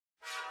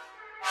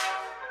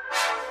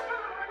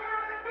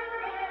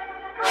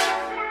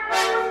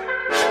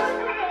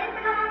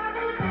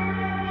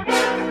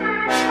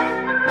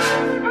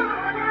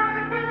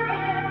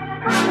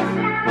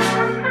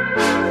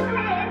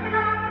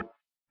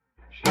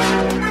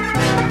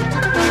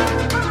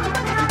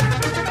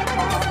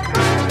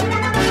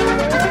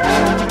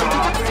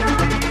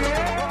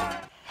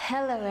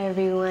Hello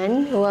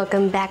everyone,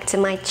 welcome back to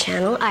my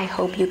channel. I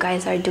hope you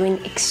guys are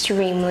doing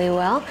extremely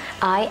well.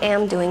 I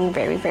am doing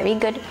very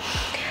good.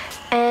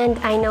 And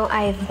I know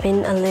I've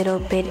been a little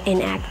bit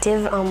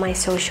inactive on my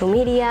social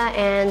media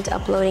and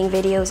uploading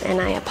videos,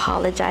 and I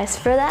apologize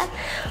for that.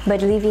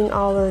 But leaving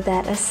all of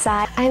that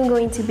aside, I'm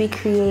going to be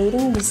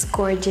creating this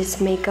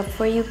gorgeous makeup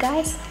for you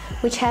guys,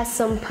 which has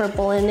some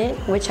purple in it,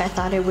 which I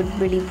thought it would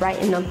really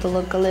brighten up the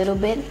look a little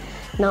bit,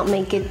 not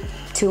make it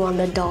too on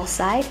the dull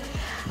side.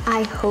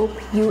 I hope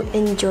you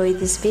enjoyed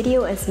this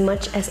video as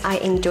much as I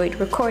enjoyed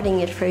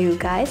recording it for you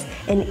guys.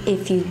 And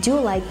if you do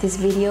like this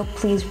video,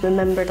 please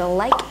remember to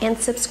like and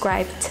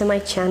subscribe to my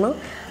channel.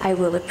 I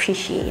will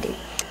appreciate it.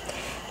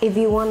 If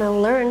you want to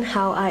learn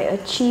how I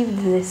achieved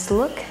this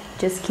look,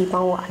 just keep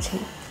on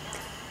watching.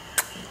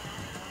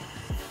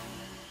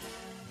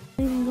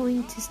 I'm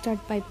going to start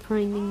by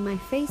priming my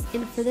face,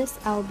 and for this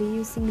I'll be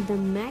using the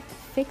MAC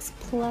Fix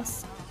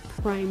Plus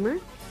primer,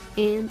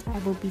 and I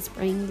will be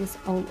spraying this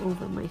all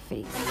over my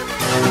face.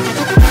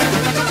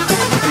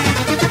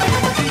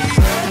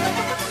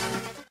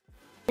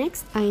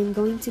 Next, I am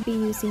going to be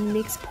using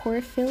NYX Pore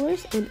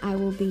Fillers, and I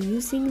will be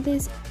using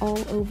this all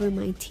over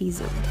my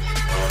T-zone.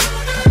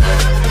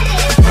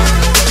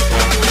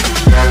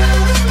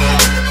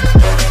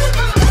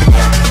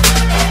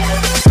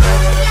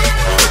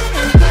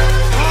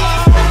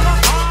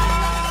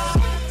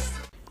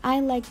 I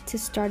like to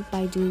start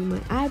by doing my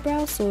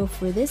eyebrows, so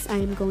for this I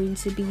am going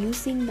to be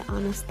using the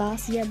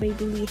Anastasia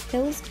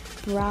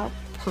Brow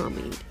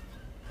pomade.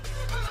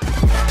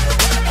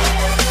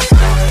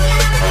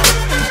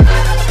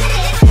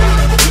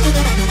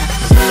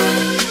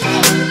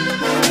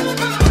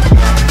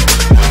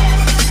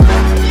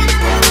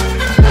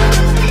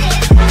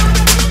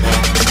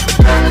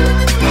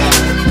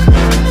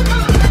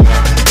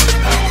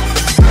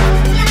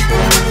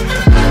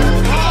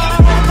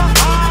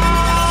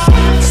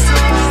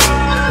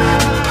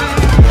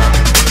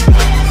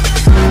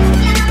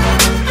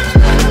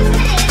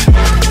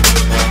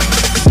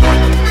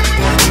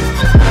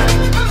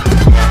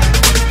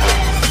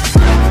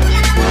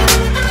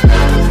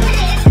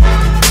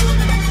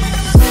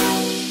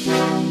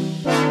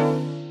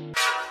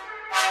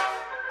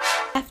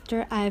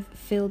 After I've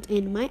filled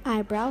in my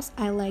eyebrows,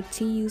 I like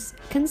to use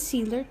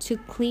concealer to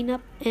clean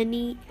up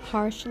any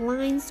harsh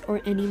lines or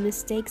any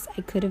mistakes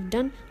I could have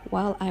done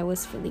while I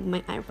was filling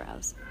my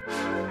eyebrows.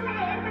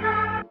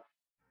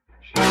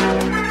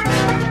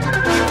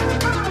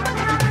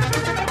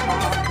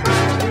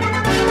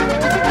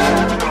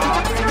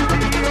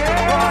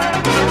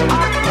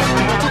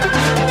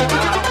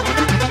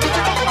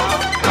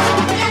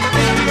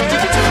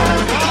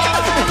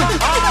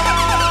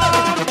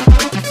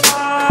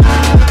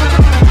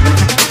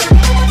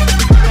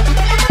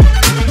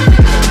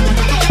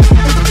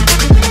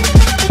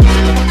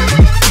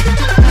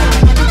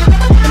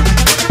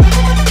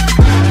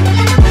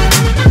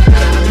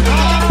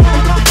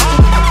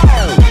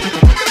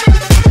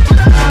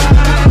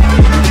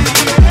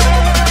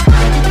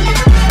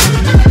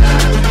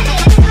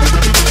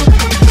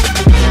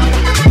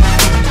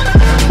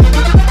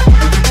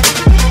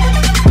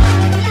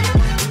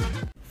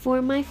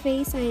 For my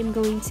face, I am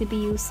going to be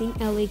using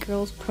LA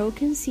Girls Pro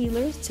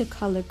Concealer to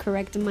color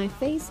correct my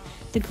face.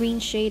 The green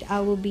shade I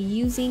will be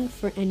using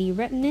for any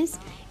redness,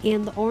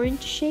 and the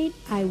orange shade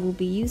I will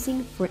be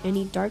using for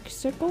any dark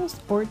circles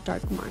or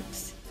dark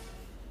marks.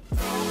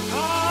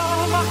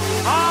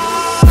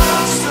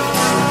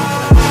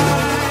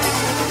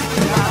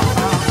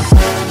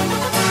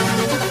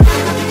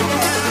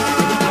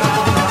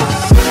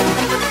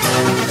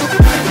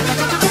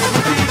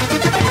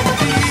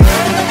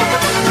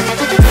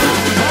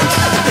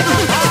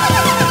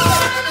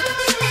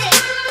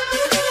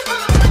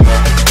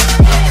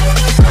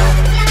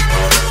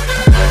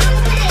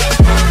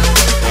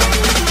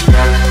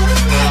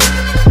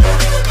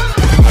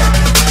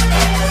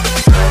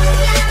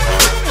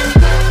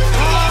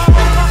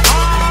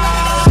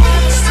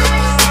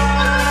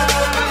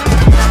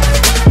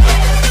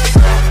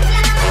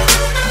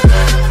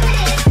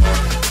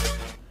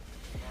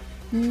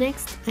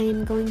 Next, I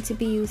am going to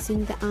be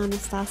using the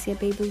Anastasia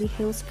Beverly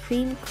Hills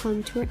Cream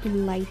Contour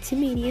in light to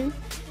medium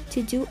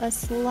to do a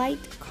slight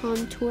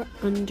contour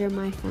under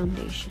my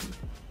foundation.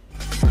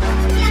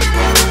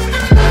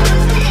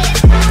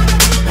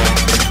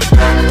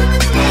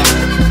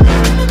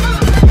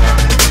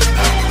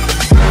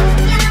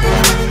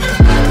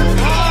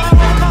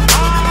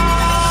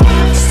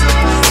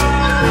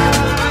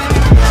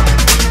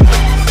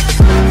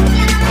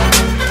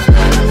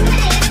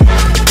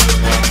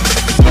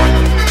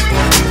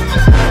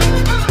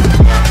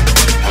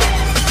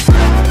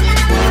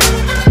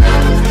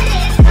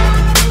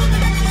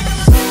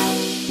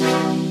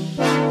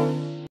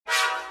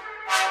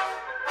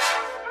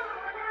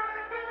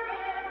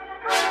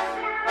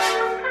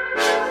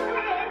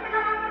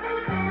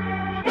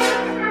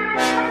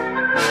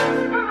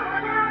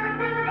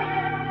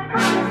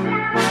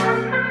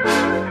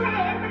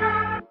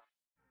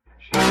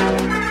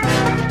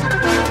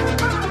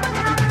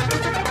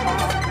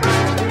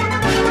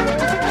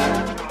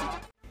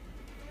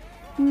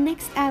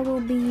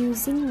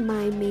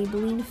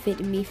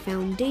 Fit Me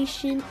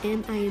foundation,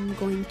 and I am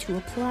going to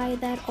apply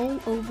that all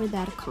over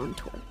that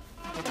contour.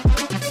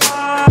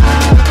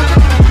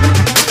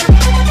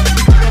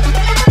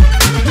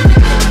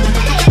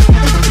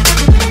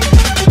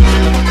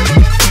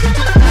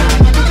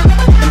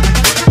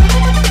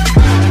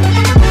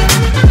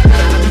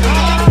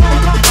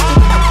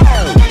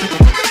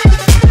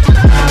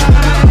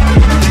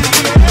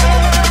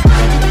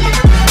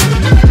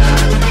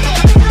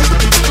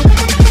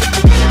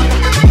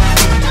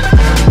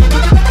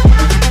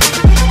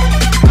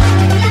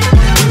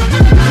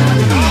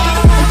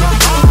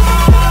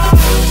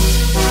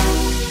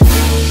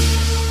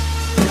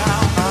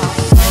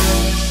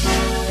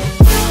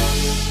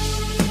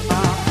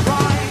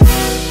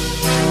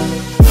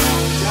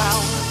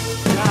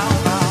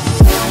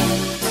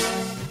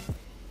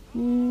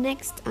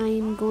 Next, I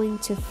am going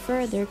to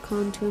further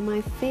contour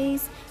my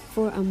face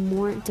for a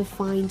more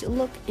defined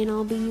look, and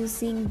I'll be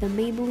using the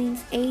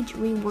Maybelline's Age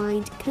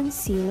Rewind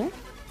Concealer.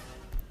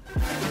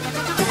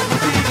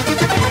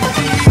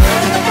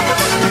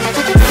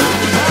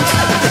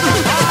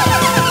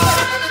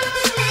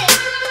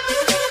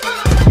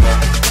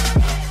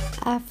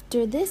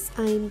 After this,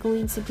 I am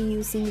going to be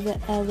using the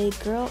LA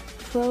Girl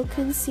Pro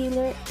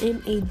Concealer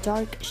in a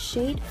dark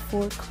shade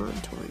for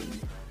contouring.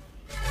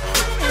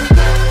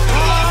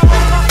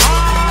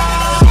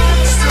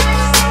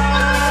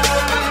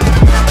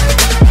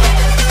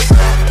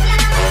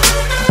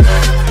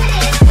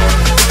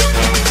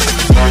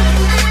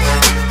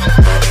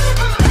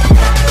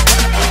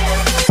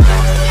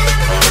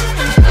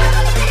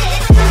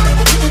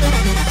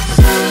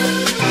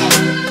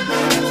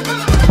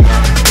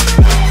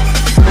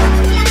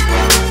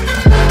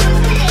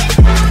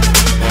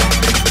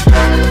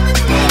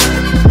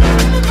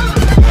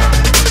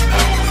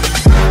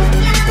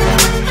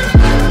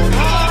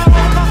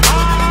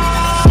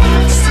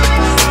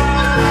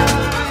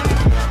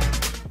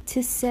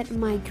 To set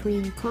my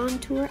cream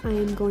contour, I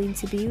am going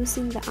to be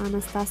using the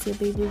Anastasia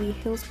Beverly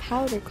Hills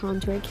Powder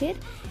Contour Kit,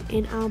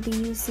 and I'll be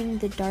using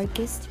the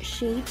darkest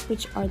shades,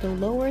 which are the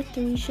lower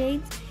 3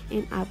 shades,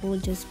 and I will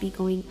just be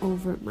going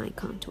over my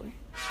contour.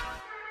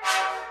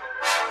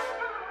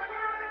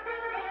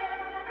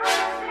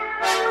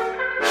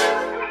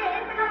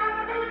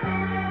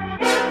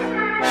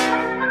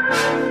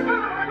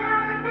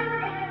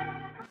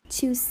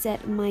 To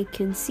set my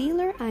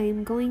concealer, I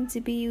am going to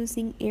be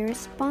using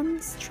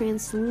Airspun's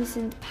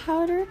translucent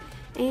powder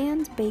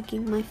and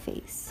baking my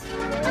face.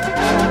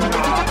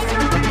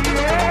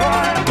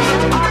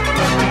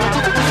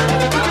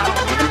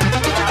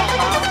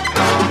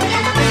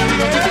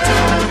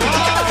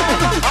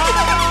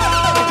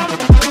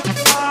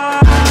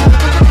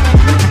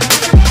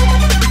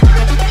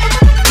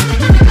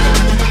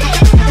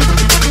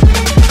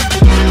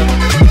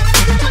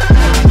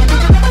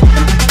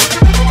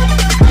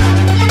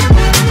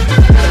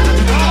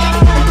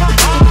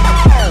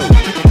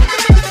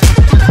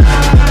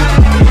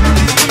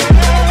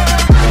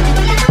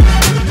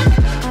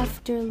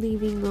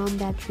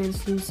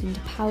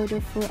 Translucent powder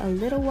for a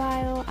little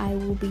while, I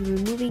will be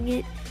removing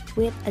it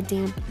with a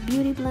damp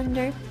beauty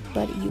blender,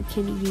 but you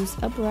can use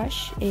a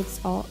brush. It's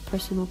all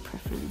personal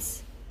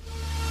preference.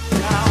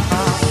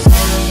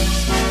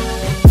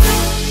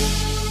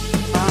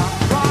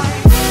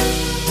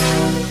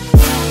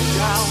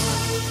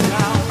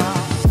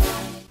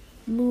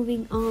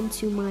 Moving on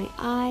to my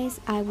eyes,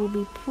 I will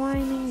be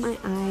priming my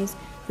eyes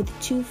with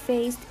Too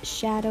Faced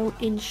Shadow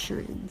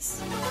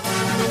Insurance.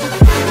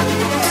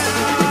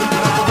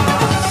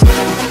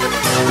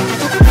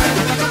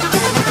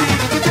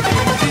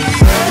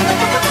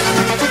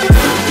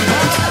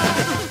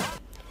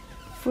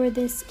 For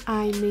this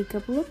eye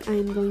makeup look,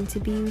 I'm going to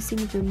be using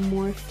the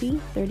Morphe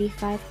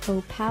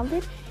 35O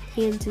palette,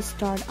 and to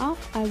start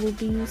off, I will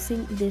be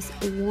using this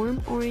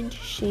warm orange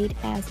shade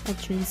as a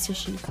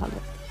transition color.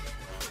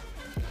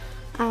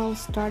 I'll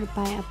start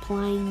by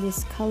applying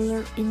this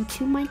color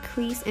into my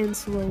crease and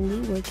slowly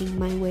working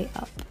my way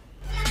up.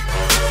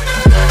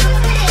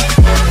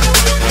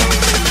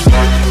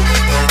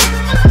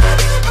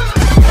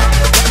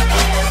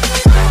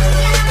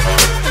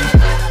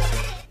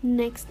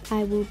 Next,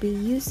 I will be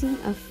using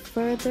a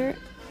further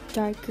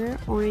darker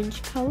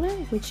orange color,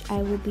 which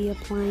I will be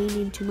applying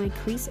into my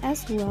crease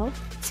as well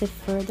to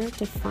further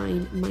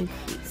define my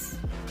crease.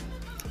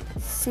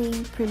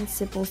 Same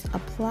principles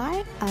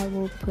apply. I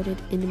will put it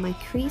in my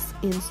crease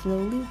and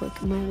slowly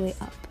work my way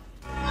up.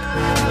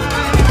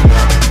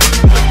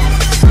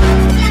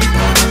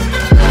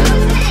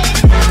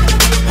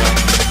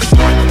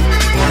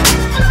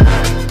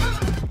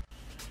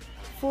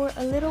 For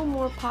a little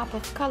more pop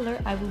of color,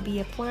 I will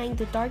be applying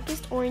the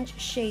darkest orange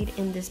shade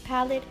in this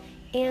palette,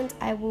 and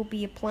I will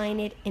be applying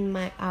it in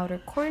my outer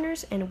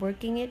corners and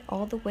working it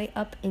all the way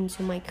up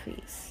into my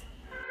crease.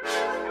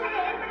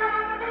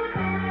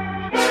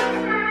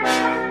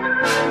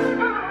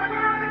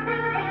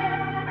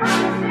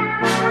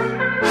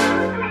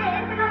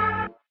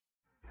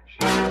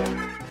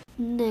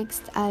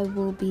 Next, I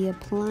will be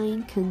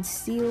applying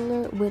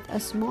concealer with a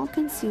small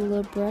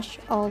concealer brush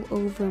all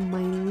over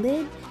my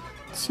lid,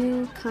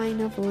 to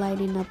kind of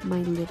lighten up my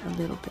lid a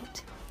little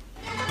bit.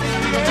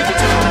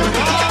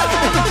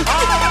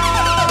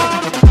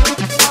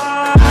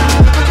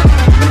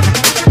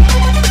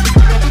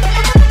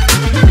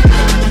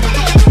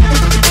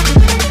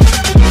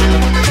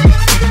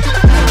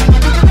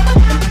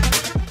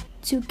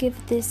 To give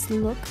this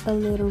look a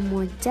little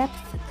more depth,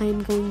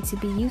 I'm going to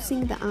be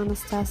using the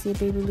Anastasia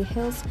Beverly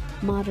Hills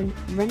Modern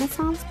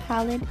Renaissance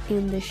palette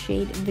in the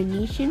shade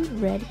Venetian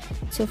Red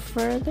to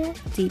further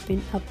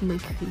deepen up my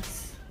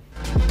crease.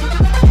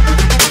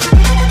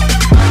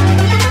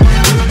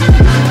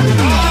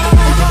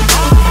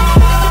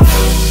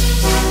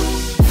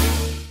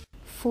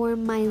 For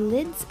my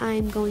lids,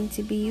 I'm going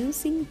to be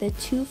using the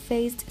Too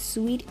Faced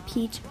Sweet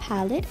Peach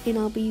palette, and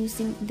I'll be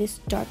using this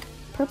dark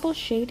purple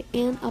shade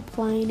and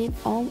applying it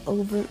all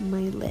over my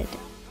lid.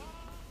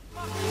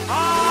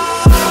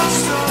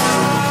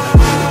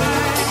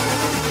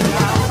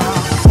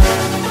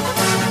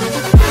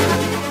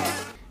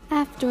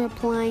 After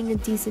applying a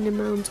decent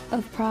amount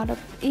of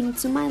product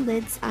into my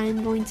lids,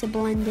 I'm going to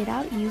blend it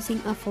out using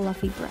a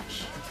fluffy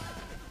brush.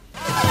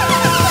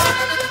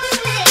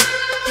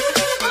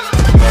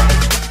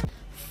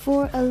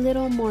 For a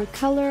little more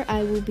color,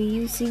 I will be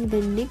using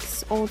the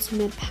NYX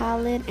Ultimate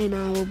Palette, and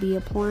I will be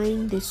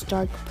applying this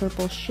dark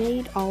purple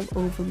shade all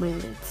over my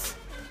lids.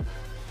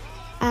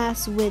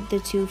 As with the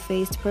Too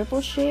Faced purple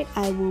shade,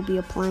 I will be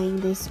applying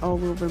this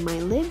all over my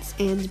lids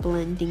and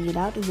blending it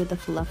out with a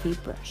fluffy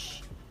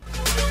brush.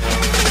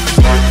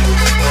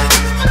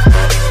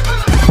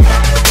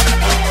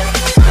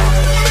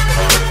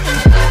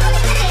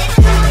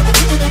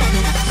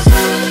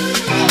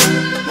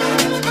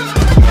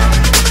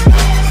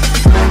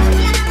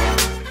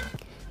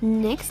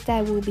 Next,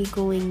 I will be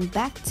going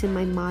back to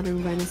my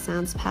Modern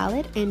Renaissance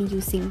palette and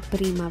using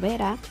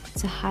Primavera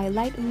to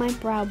highlight my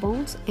brow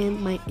bones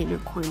and my inner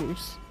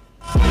corners.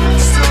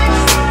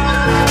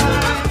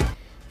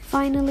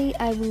 Finally,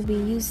 I will be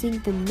using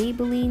the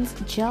Maybelline's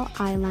gel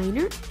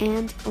eyeliner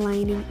and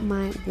lining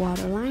my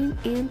waterline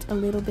and a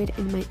little bit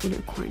in my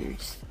inner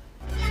corners.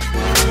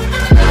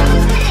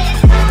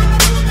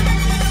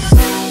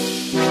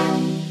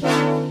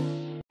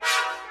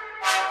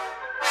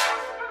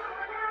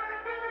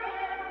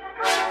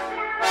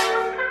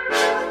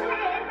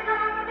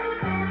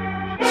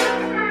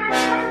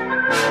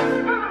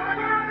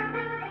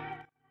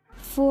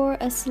 For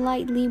a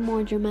slightly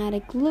more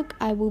dramatic look,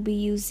 I will be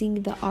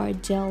using the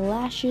Ardell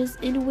lashes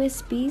in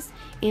Wispies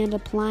and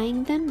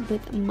applying them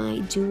with my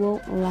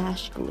Duo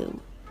Lash Glue.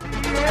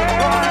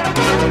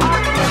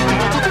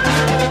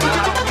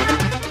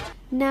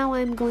 Now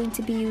I'm going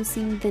to be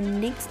using the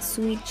NYX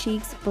Sweet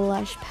Cheeks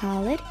Blush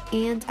Palette,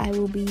 and I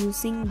will be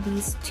using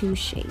these two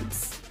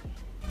shades.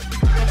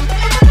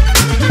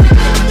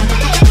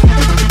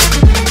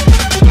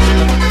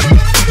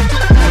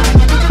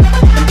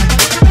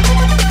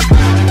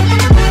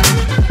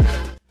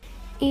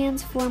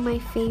 And for my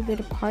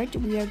favorite part,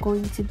 we are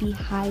going to be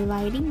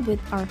highlighting with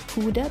our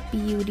Huda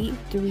Beauty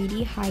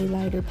 3D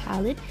Highlighter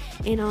Palette,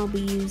 and I'll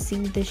be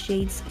using the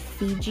shades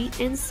Fiji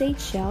and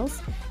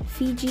Seychelles.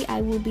 Fiji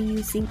I will be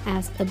using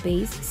as a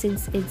base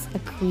since it's a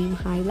cream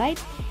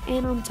highlight,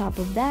 and on top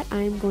of that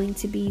I'm going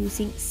to be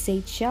using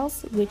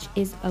Seychelles, which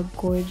is a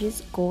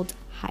gorgeous gold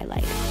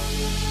highlighter.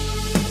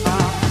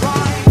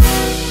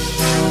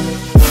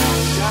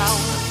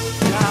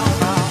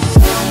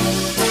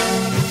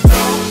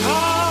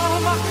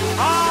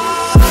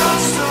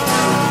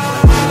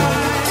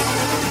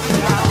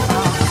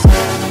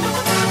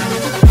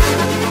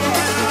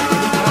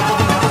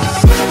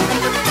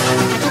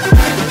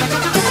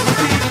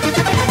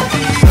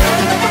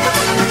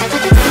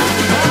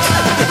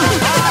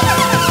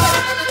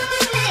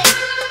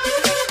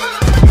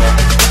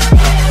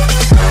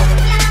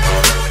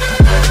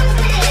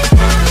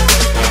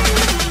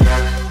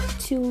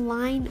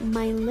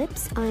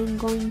 I'm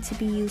going to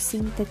be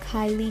using the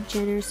Kylie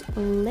Jenner's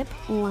lip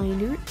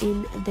liner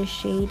in the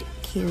shade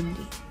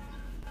Candy.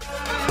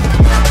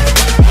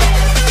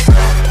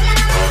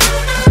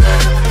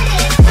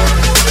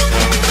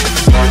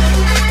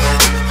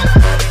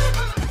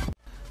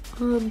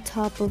 On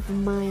top of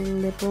my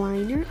lip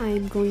liner, I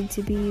am going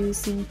to be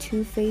using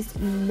Too Faced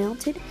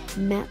Melted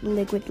Matte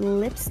Liquid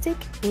Lipstick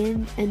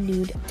in a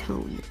nude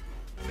tone.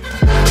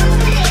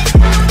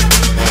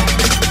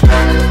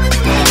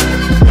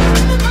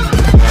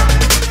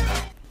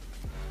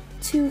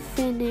 To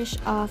finish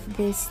off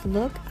this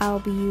look, I'll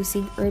be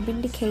using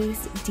Urban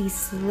Decay's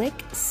De-Slick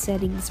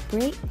Setting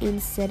Spray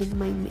and setting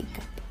my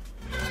makeup.